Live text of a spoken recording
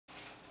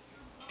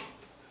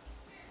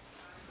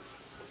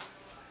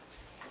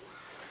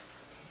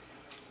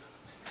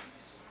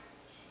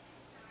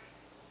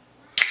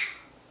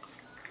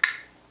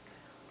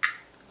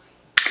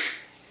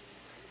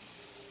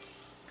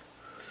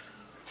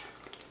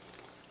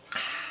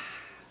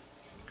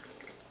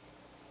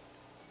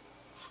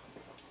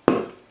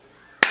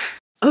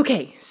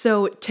Okay,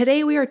 so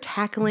today we are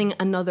tackling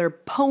another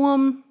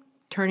poem,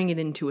 turning it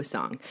into a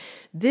song.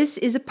 This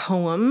is a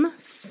poem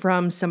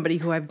from somebody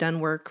who I've done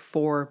work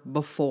for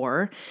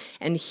before,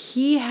 and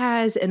he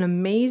has an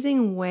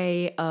amazing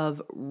way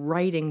of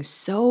writing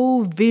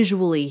so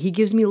visually. He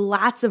gives me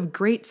lots of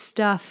great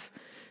stuff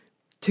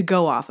to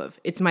go off of.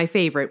 It's my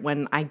favorite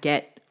when I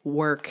get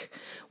work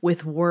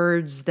with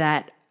words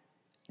that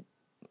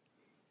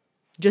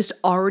just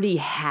already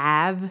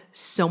have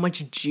so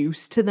much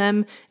juice to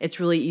them. It's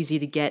really easy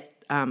to get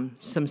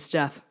some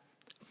stuff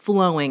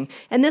flowing.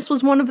 And this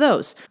was one of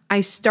those.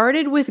 I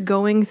started with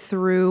going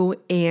through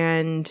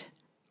and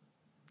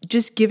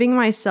just giving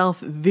myself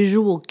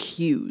visual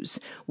cues.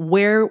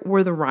 Where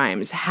were the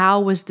rhymes? How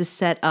was the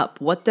set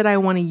up? What did I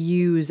want to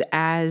use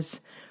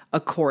as a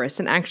chorus?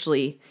 And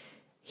actually,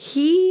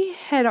 he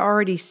had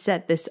already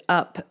set this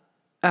up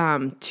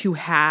to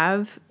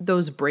have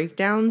those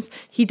breakdowns.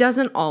 He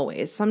doesn't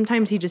always.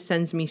 Sometimes he just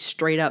sends me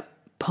straight up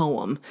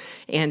poem,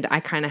 and I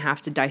kind of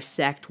have to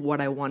dissect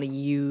what I want to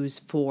use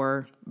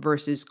for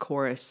verses,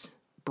 chorus,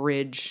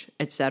 bridge,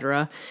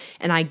 etc.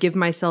 And I give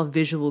myself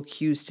visual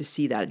cues to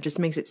see that. It just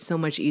makes it so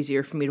much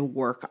easier for me to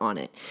work on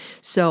it.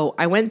 So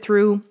I went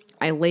through,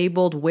 I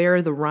labeled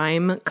where the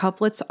rhyme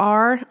couplets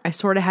are. I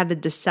sort of had to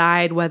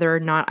decide whether or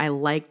not I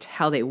liked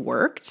how they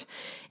worked.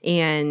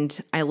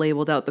 And I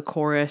labeled out the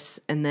chorus,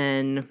 and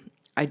then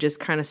I just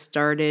kind of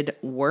started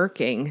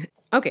working.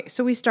 Okay,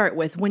 so we start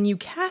with, when you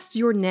cast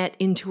your net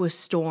into a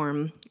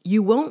storm,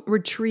 you won't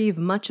retrieve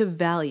much of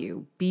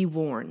value, be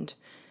warned.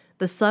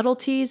 The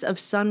subtleties of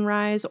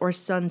sunrise or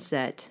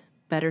sunset,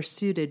 better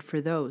suited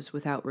for those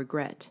without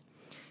regret.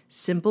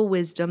 Simple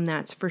wisdom,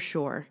 that's for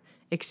sure.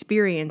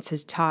 Experience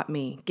has taught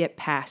me, get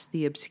past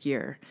the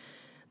obscure.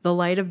 The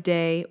light of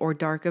day or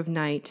dark of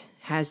night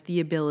has the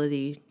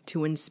ability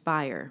to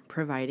inspire,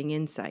 providing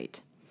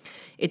insight.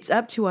 It's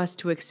up to us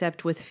to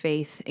accept with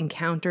faith,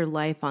 encounter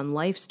life on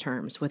life's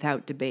terms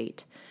without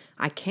debate.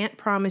 I can't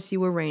promise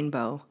you a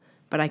rainbow,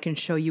 but I can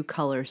show you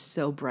colors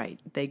so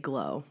bright they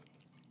glow.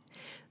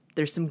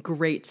 There's some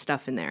great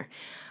stuff in there.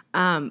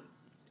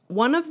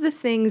 One of the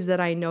things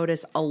that I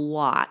notice a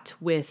lot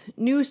with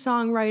new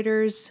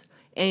songwriters,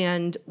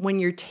 and when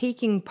you're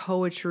taking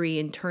poetry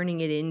and turning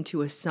it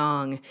into a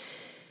song,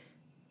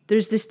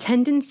 there's this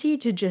tendency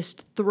to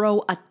just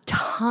throw a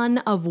ton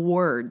of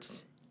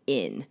words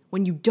in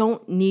when you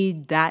don't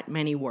need that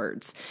many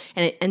words.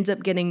 And it ends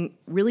up getting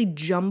really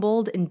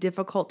jumbled and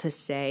difficult to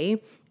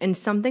say. And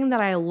something that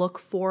I look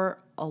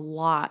for a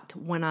lot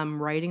when I'm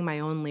writing my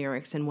own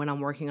lyrics and when I'm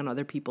working on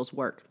other people's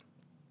work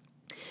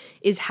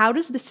is, how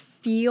does this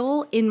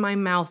feel in my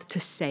mouth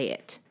to say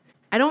it?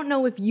 I don't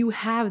know if you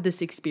have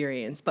this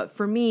experience, but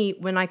for me,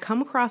 when I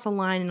come across a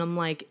line and I'm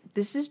like,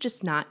 this is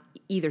just not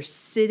either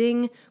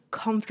sitting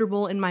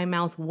comfortable in my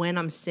mouth when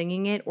I'm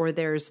singing it, or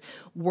there's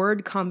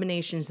word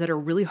combinations that are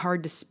really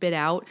hard to spit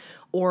out,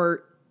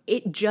 or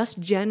it just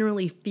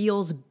generally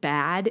feels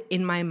bad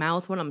in my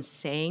mouth when I'm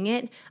saying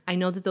it, I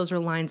know that those are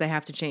lines I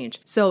have to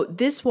change. So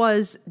this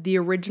was the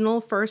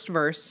original first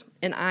verse,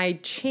 and I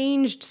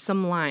changed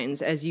some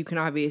lines, as you can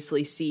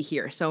obviously see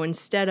here. So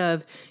instead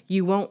of,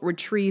 you won't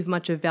retrieve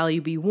much of value,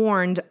 be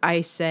warned,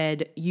 I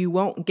said, you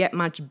won't get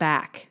much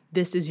back.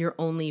 This is your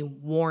only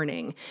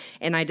warning.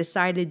 And I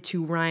decided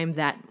to rhyme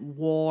that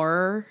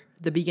war,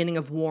 the beginning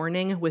of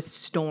warning, with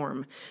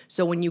storm.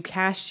 So when you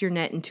cast your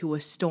net into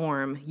a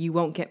storm, you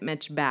won't get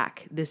much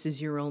back. This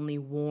is your only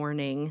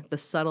warning. The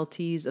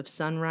subtleties of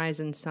sunrise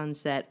and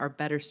sunset are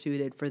better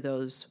suited for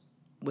those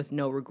with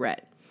no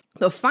regret.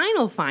 The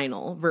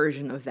final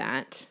version of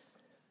that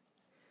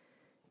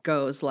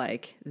goes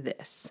like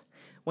this.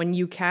 When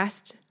you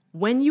cast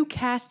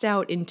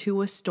out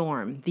into a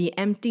storm, the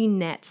empty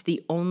net's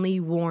the only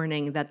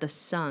warning that the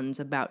sun's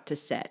about to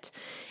set.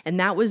 And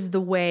that was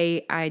the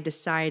way I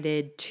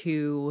decided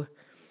to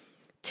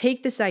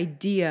take this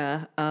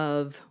idea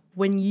of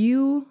when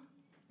you...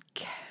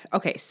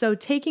 Okay, so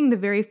taking the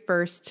very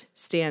first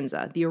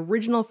stanza, the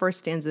original first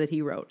stanza that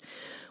he wrote,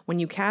 when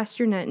you cast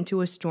your net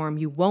into a storm,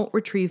 you won't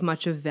retrieve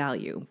much of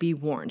value, be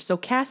warned. So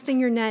casting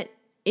your net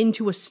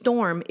into a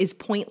storm is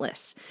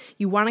pointless.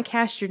 You want to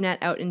cast your net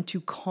out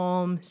into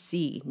calm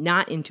sea,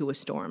 not into a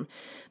storm.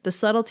 The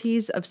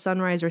subtleties of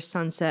sunrise or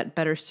sunset,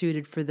 better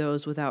suited for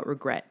those without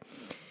regret.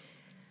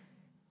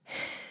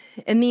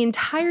 And the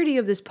entirety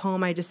of this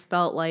poem, I just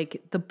felt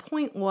like the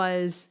point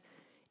was,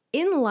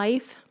 in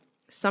life,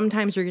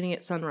 sometimes you're going to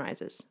get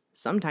sunrises.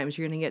 Sometimes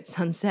you're going to get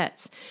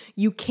sunsets.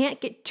 You can't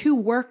get too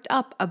worked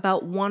up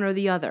about one or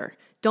the other.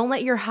 Don't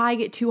let your high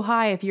get too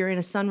high if you're in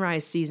a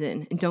sunrise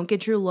season, and don't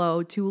get your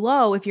low too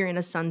low if you're in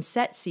a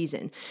sunset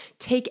season.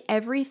 Take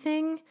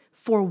everything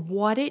for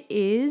what it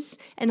is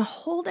and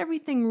hold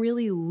everything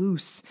really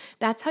loose.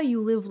 That's how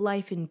you live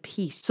life in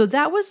peace. So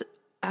that was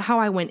how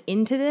I went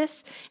into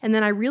this, and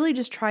then I really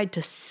just tried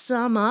to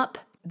sum up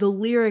the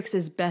lyrics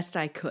as best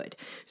I could.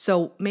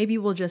 So maybe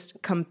we'll just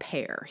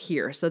compare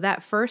here. So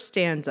that first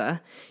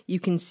stanza, you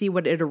can see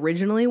what it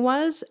originally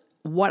was,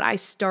 what I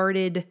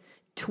started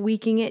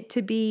tweaking it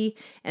to be,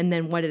 and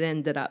then what it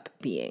ended up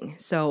being.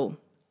 So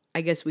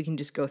I guess we can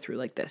just go through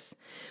like this.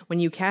 When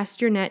you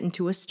cast your net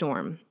into a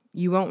storm,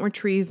 you won't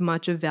retrieve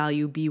much of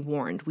value, be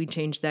warned. We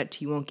changed that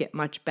to you won't get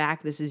much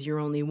back. This is your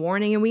only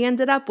warning. And we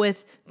ended up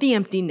with the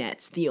empty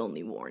net's the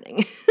only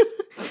warning.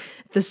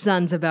 The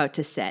sun's about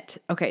to set.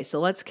 Okay,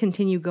 so let's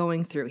continue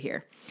going through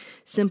here.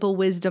 Simple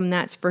wisdom,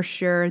 that's for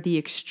sure. The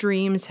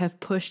extremes have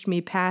pushed me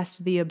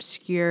past the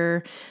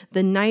obscure.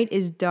 The night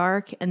is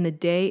dark and the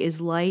day is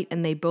light,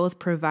 and they both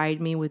provide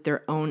me with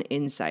their own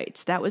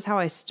insights. That was how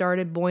I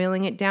started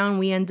boiling it down.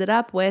 We ended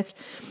up with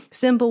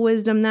simple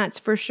wisdom, that's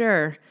for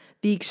sure.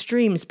 The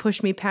extremes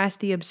push me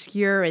past the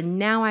obscure, and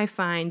now I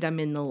find I'm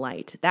in the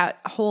light. That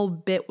whole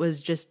bit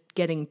was just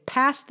getting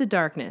past the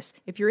darkness.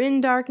 If you're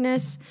in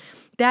darkness,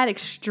 that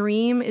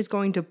extreme is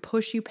going to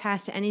push you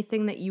past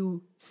anything that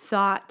you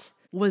thought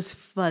was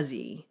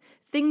fuzzy.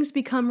 Things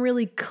become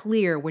really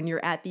clear when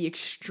you're at the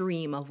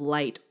extreme of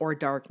light or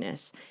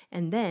darkness.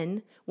 And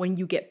then when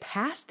you get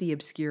past the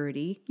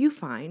obscurity, you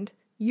find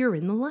you're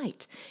in the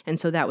light. And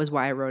so that was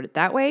why I wrote it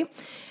that way.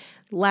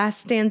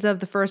 Last stanza of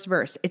the first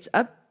verse. It's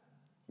up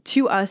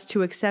to us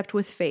to accept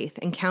with faith,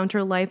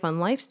 encounter life on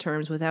life's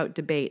terms without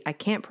debate. I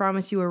can't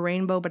promise you a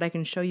rainbow, but I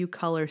can show you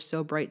colors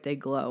so bright they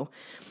glow.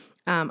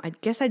 I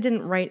guess I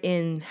didn't write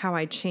in how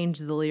I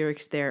changed the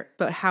lyrics there,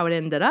 but how it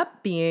ended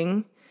up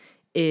being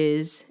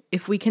is,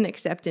 if we can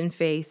accept in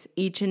faith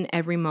each and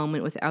every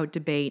moment without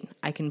debate,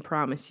 I can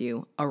promise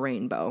you a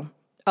rainbow.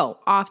 Oh,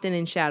 often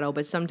in shadow,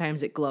 but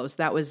sometimes it glows.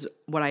 That was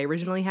what I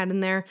originally had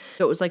in there.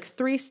 So it was like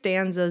 3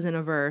 stanzas in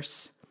a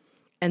verse.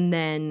 And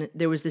then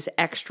there was this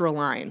extra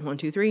line, 1,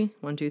 2, 3,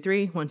 1, 2,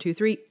 3, 1, 2,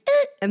 3,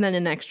 and then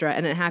an extra,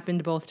 and it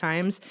happened both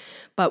times.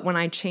 But when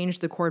I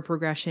changed the chord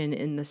progression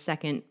in the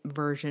second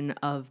version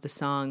of the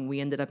song, we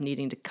ended up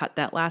needing to cut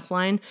that last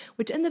line,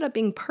 which ended up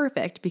being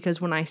perfect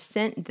because when I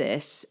sent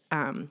this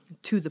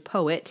to the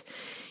poet,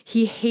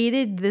 he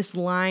hated this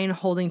line,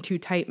 holding too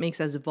tight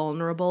makes us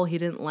vulnerable. He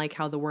didn't like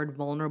how the word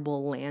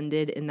vulnerable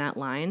landed in that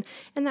line.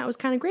 And that was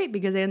kind of great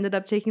because I ended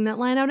up taking that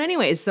line out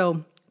anyways.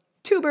 So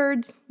 2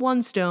 birds,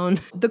 1 stone.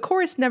 The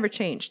chorus never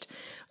changed.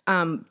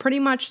 Pretty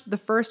much the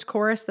first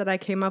chorus that I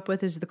came up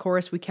with is the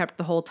chorus we kept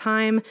the whole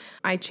time.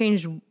 I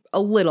changed a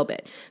little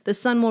bit. The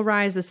sun will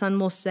rise, the sun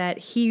will set.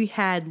 He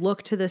had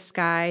look to the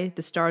sky,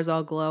 the stars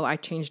all glow. I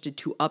changed it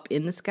to up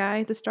in the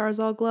sky, the stars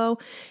all glow.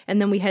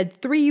 And then we had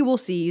 3 you will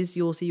sees,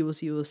 you will see, you will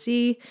see, you will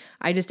see.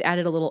 I just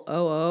added a little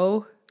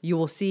oh, you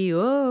will see,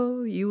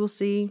 oh, you will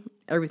see.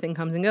 Everything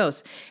comes and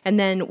goes. And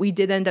then we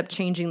did end up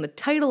changing the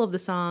title of the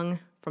song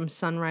from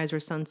sunrise or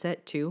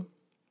sunset to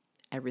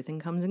everything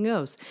comes and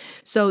goes.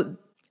 So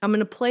I'm going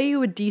to play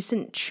you a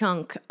decent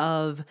chunk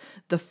of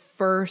the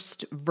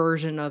first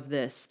version of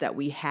this that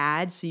we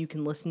had so you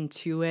can listen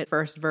to it.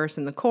 First verse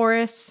and the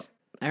chorus.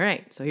 All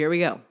right, so here we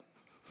go.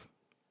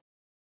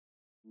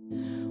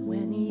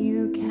 When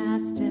you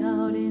cast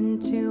out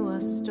into a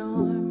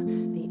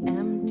storm, the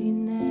empty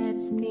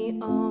net's the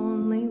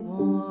only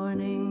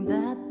warning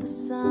that the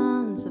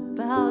sun's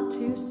about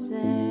to set.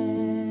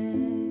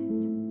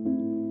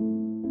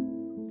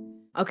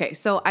 Okay,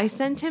 so I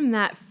sent him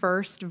that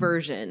first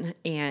version,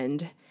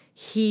 and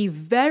he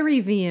very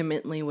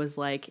vehemently was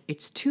like,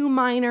 it's too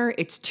minor,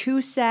 it's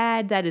too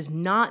sad, that is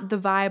not the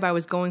vibe I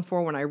was going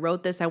for when I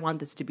wrote this. I want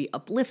this to be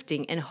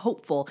uplifting and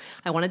hopeful.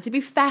 I want it to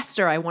be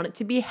faster. I want it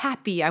to be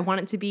happy. I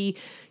want it to be,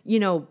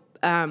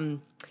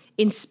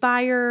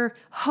 inspire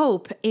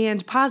hope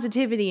and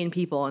positivity in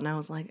people. And I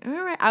was like, all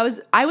right.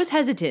 I was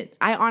hesitant.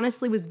 I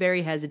honestly was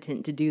very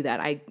hesitant to do that.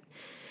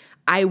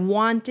 I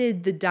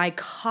wanted the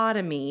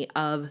dichotomy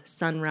of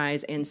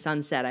sunrise and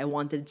sunset. I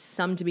wanted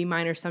some to be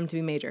minor, some to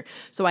be major.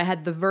 So I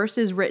had the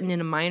verses written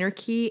in a minor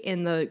key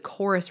and the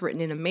chorus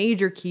written in a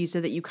major key so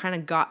that you kind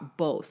of got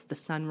both the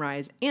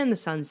sunrise and the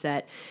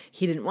sunset.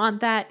 He didn't want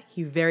that.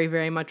 He very,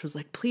 very much was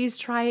like, please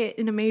try it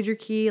in a major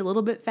key, a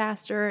little bit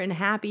faster and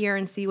happier,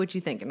 and see what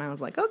you think. And I was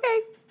like, okay,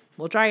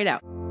 we'll try it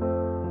out.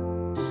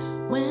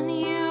 When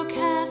you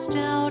cast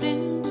out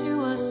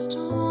into a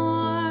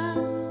storm,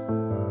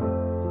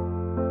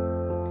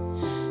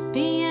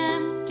 the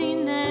empty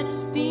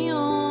net's the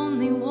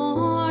only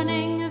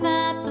warning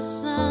that the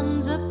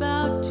sun's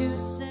about to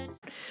set.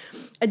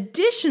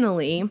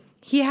 Additionally,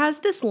 he has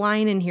this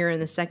line in here in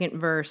the second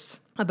verse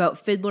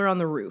about Fiddler on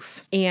the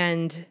Roof.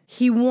 And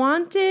he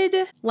wanted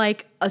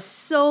like a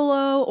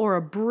solo or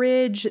a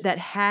bridge that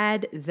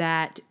had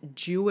that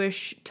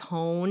Jewish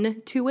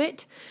tone to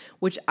it,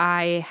 which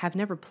I have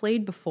never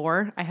played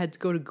before. I had to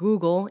go to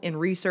Google and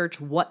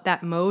research what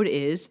that mode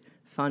is.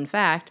 Fun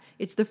fact,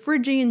 it's the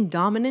Phrygian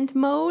dominant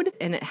mode,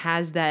 and it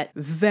has that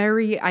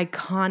very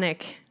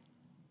iconic.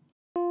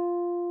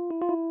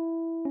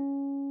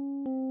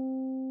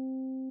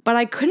 But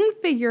I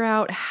couldn't figure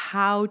out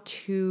how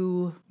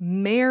to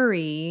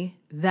marry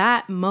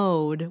that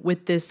mode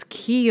with this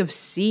key of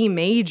C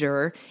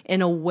major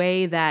in a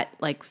way that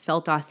like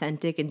felt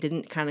authentic and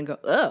didn't kind of go,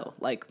 oh,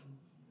 like,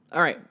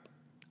 all right,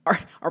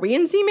 are we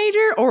in C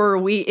major or are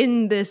we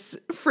in this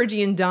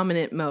Phrygian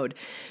dominant mode?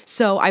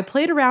 So I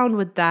played around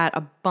with that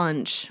a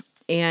bunch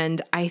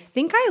And I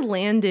think I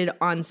landed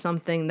on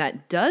something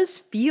that does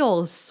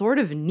feel sort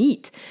of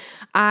neat.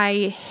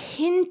 I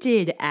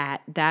hinted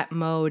at that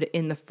mode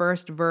in the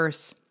first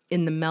verse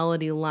in the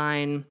melody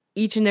line.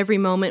 Each and every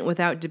moment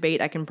without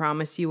debate, I can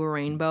promise you a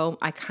rainbow.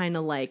 I kind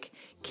of like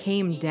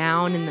came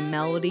down in the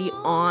melody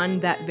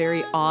on that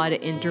very odd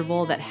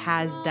interval that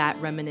has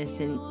that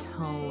reminiscent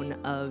tone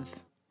of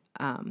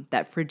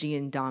that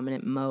Phrygian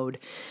dominant mode.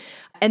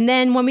 And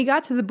then when we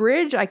got to the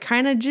bridge, I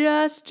kind of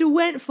just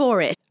went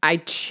for it. I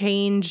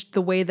changed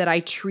the way that I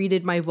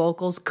treated my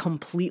vocals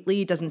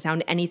completely. It doesn't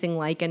sound anything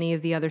like any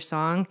of the other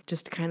song.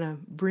 Just to kind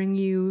of bring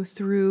you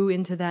through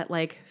into that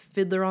like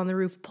Fiddler on the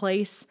Roof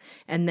place,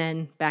 and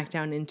then back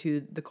down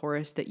into the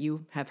chorus that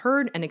you have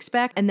heard and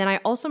expect. And then I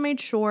also made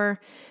sure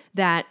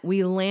that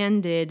we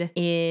landed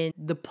in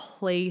the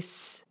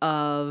place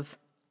of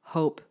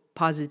hope,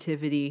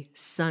 positivity,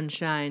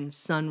 sunshine,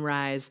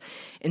 sunrise.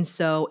 And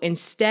so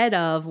instead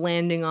of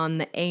landing on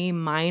the A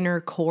minor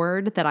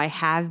chord that I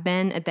have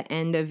been at the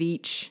end of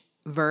each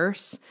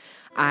verse,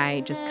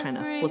 I just kind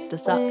of flipped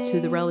us up to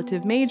the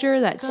relative major,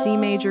 that C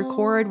major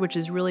chord, which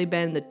has really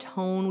been the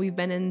tone we've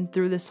been in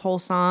through this whole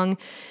song.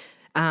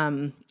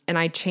 And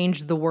I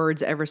changed the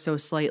words ever so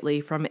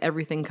slightly from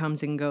everything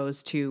comes and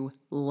goes to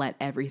let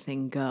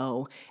everything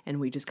go. And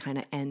we just kind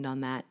of end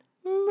on that.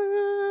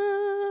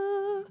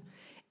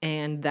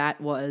 And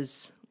that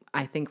was,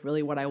 I think,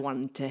 really what I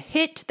wanted to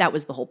hit. That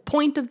was the whole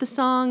point of the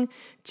song,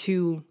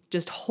 to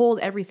just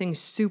hold everything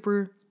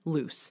super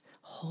loose.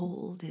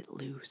 Hold it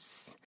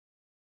loose.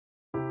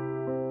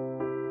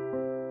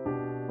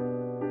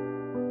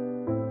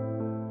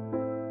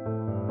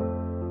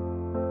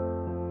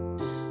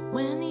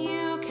 When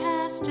you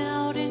cast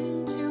out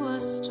into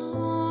a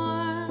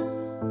storm,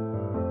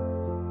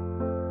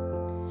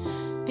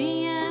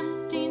 the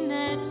empty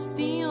net's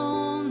the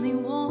only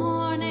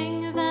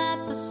warning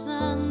that the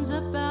sun's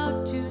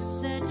about to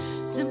set.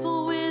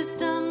 Simple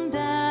wisdom,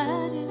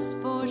 that is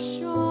for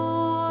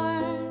sure.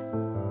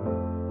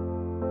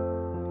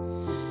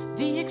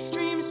 The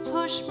extremes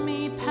push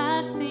me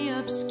past the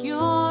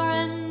obscure,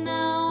 and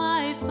now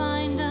I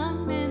find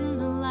I'm in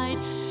the light.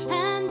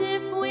 And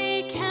if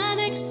we can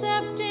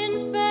accept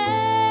in faith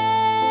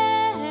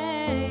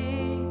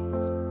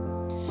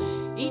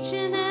each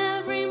and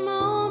every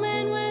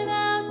moment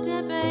without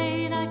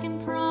debate, I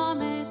can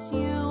promise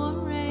you a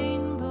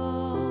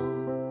rainbow.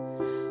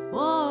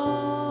 Whoa.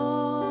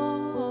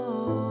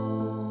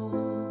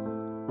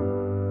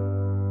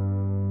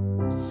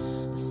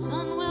 The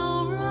sun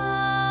will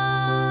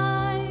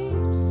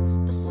rise,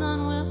 the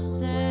sun will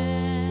set,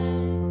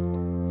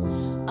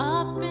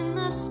 up in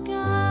the sky,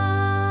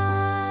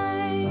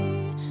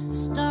 the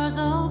stars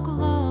all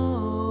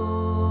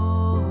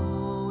glow,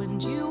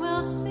 and you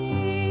will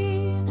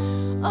see,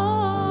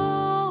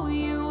 oh,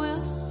 you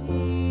will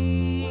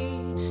see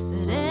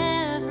that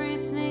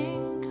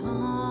everything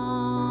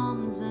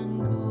comes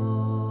and goes.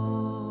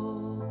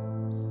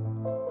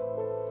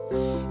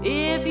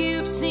 If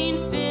you've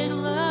seen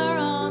Fiddler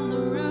on the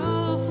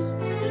Roof,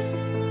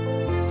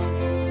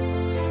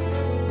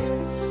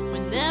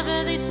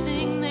 whenever they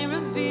sing, they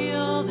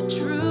reveal the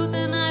truth,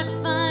 and I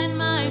find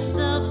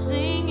myself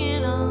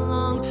singing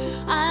along.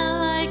 I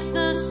like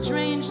the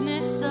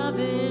strangeness of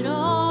it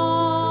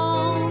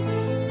all,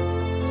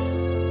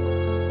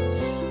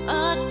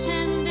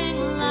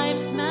 attending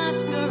life's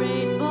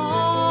masquerade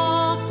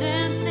ball,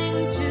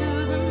 dancing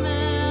to the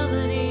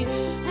melody.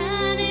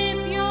 And if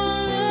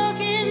you're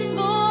looking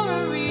for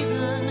a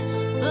reason,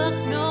 look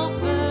no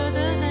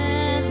further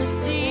than the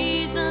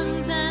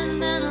seasons,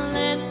 and then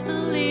let the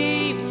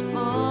leaves fall.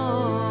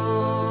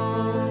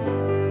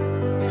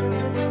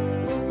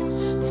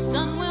 The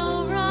sun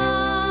will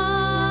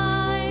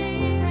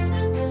rise,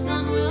 the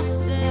sun will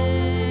set,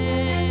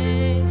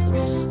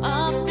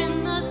 up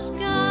in the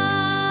sky,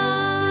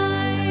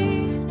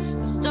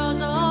 the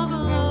stars all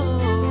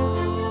glow,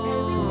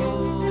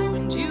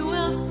 and you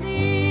will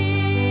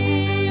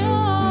see,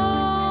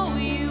 oh,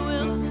 you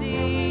will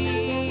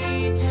see,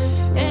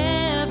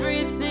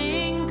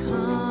 everything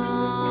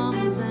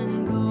comes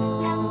and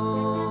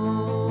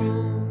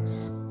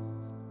goes.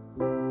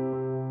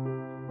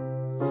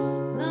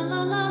 La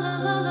la la la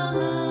la la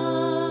la,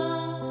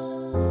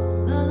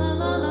 la la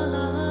la la la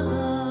la la,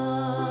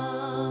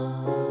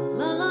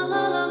 la la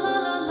la la la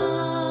la la,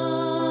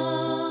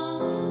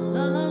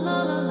 la la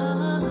la la la la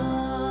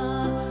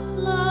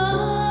la,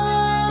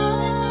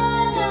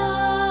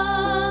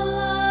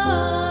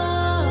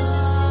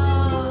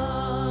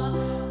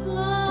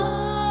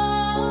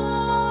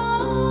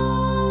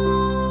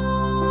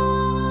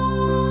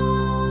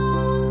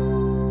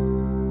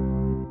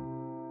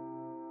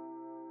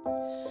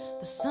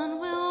 the sun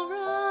will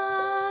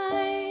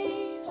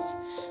rise,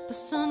 the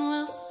sun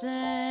will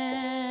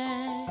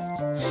set,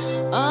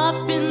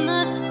 up in